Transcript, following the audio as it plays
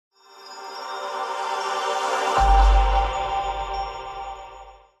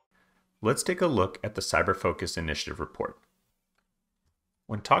Let's take a look at the CyberFOCUS Initiative Report.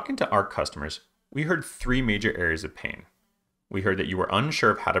 When talking to our customers, we heard three major areas of pain. We heard that you were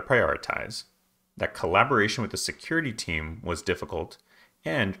unsure of how to prioritize, that collaboration with the security team was difficult,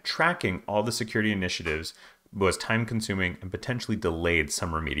 and tracking all the security initiatives was time-consuming and potentially delayed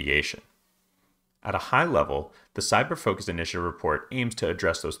some remediation. At a high level, the CyberFOCUS Initiative Report aims to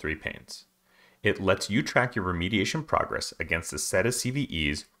address those three pains. It lets you track your remediation progress against a set of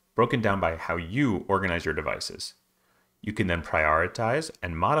CVEs broken down by how you organize your devices. You can then prioritize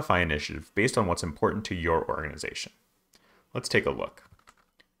and modify initiatives based on what's important to your organization. Let's take a look.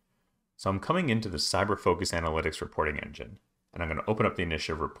 So I'm coming into the CyberFOCUS Analytics reporting engine, and I'm going to open up the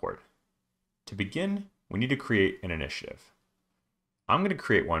initiative report. To begin, we need to create an initiative. I'm going to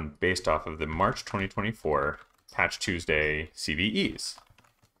create one based off of the March 2024 Patch Tuesday CVEs.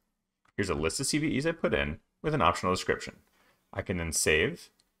 Here's a list of CVEs I put in with an optional description. I can then save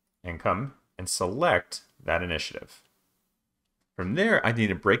and come and select that initiative. From there, I need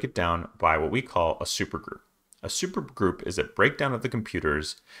to break it down by what we call a supergroup. A supergroup is a breakdown of the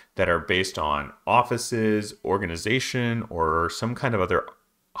computers that are based on offices, organization, or some kind of other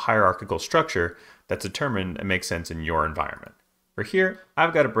hierarchical structure that's determined and makes sense in your environment. For here,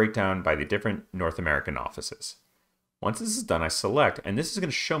 I've got a breakdown by the different North American offices. Once this is done, I select, and this is going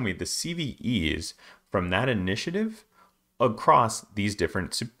to show me the CVEs from that initiative across these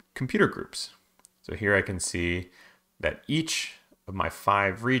different computer groups. So here I can see that each of my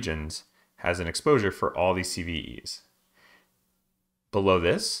 5 regions has an exposure for all these CVEs. Below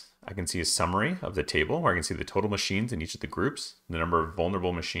this, I can see a summary of the table where I can see the total machines in each of the groups, the number of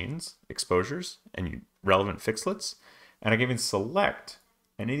vulnerable machines, exposures, and relevant fixlets. And I can even select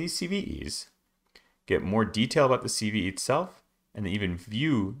any of these CVEs, get more detail about the CVE itself, and then even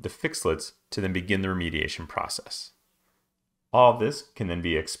view the fixlets to then begin the remediation process. All of this can then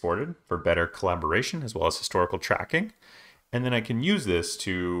be exported for better collaboration as well as historical tracking. And then I can use this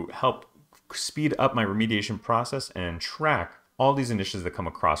to help speed up my remediation process and track all these initiatives that come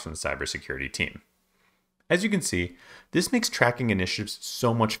across from the cybersecurity team. As you can see, this makes tracking initiatives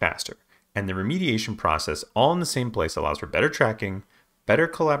so much faster, and the remediation process all in the same place allows for better tracking, better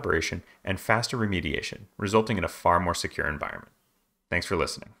collaboration, and faster remediation, resulting in a far more secure environment. Thanks for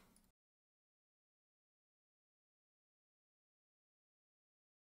listening.